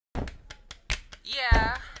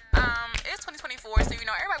Yeah, it's 2024, so you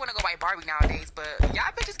know everybody wanna go by Barbie nowadays, but y'all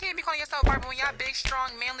bitches can't be calling yourself Barbie when y'all big, strong,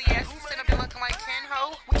 manly ass sit up and looking like Ken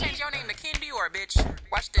ho. We change your name to Ken Dior, bitch.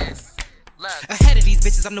 Watch this. Look. Ahead of these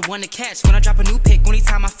bitches, I'm the one to catch. When I drop a new pic, only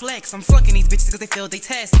time I flex. I'm flunking these bitches cause they failed they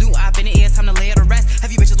test. New op in the air, time to lay it to rest.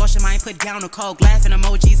 Have you bitches lost your mind, put down a coke? Laughing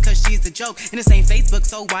emojis cause she's the joke. In the same Facebook,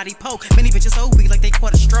 so why they poke? Many bitches so weak like they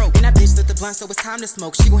caught a stroke. And that bitch lit the blunt, so it's time to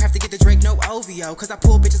smoke. She gon' have to get the Drake, no OVO. Cause I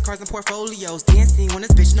pull bitches, cars, and portfolios. Dancing on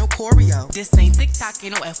this bitch, no choreo. This ain't TikTok,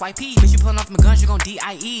 ain't no FYP. Bitch, you pulling off my guns, you gon'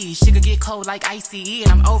 DIE. She could get cold like ICE.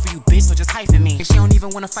 And I'm over you, bitch, so just hyphen me. And she don't even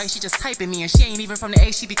wanna fight, she just typing me. And she ain't even from the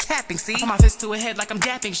A, she be capping, see? I put my fist to her head like I'm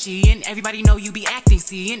dapping, she. And everybody know you be acting,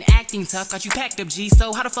 see? And acting tough, got you packed up, G.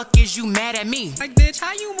 So how the fuck is you mad at me? Like, bitch,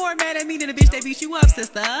 how you more mad at me than the bitch that beat you up,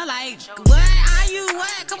 sister? Like, what? Are you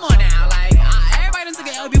what? Come on now, like, everybody done took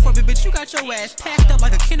an L before, but bitch, you got your ass packed up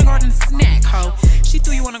like a kindergarten snack, ho. She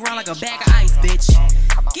threw you on the ground like a bag of ice, bitch.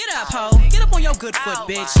 Get up, ho. Get up on your good foot,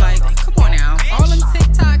 bitch. Like, come on now. All them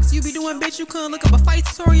TikToks you be doing, bitch, you couldn't look up a fight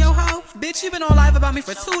tutorial, ho. Bitch, you been on live about me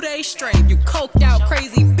for 2 days straight. You coked out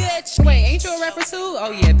crazy, bitch. Wait, ain't you a rapper too?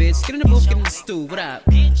 Oh yeah, bitch. Get in the booth, get in the stew. What up?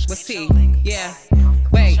 What's he? Yeah.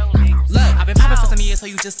 Wait. Look, I've been popping for some years, so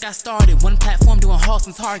you just got started. One platform doing hauls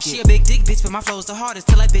and targets. She a big dick bitch, but my flow's the hardest.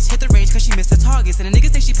 Till that bitch hit the range, cause she missed her targets. And the niggas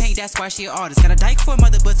think she paint, that's why she an artist. Got a dyke for a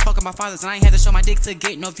mother, but talking about fathers. And I ain't had to show my dick to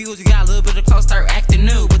get no views. You got a little bit of clothes, start acting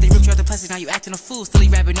new. But they ripped you out the plastic, now you acting a fool. Still he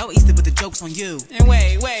rapping no Easter, but the joke's on you. And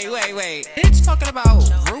wait. Bitch talking about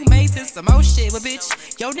roommates and some more shit. But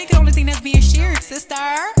bitch, yo nigga the only thing that's being shared, sister.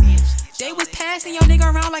 They was passing your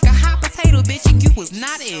nigga around like a hot potato, bitch, and you was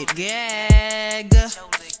not it. Gag.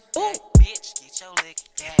 Ooh. Bitch, get your lick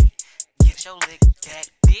back. Get your lick back.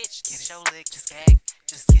 Bitch, get your lick back.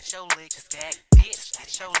 Just get your lick back. Bitch,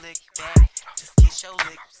 get your lick back. Just get your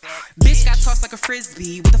lick back. Bitch got tossed like a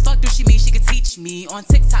frisbee. What the fuck do she mean she could teach me? On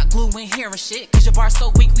TikTok, glue ain't hearing shit. Cause your bar's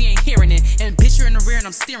so weak, we ain't hearing it. And bitch, you're in the rear and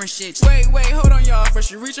I'm steering shit. Wait, hold on, y'all. First,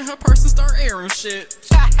 she reaching her purse and start airing shit.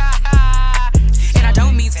 And I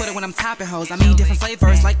don't mean Twitter when I'm topping hoes. I mean different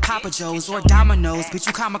flavors like Papa Joe's or Domino's. Bitch,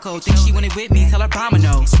 you comical. Think she want it with me? Tell her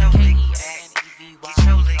Domino's. Get your lick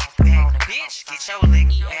back. Bitch, get your lick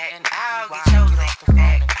back. And I'll get your lick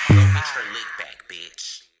back. Get her lick back,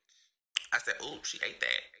 bitch. I said, ooh, she ate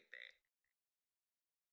that.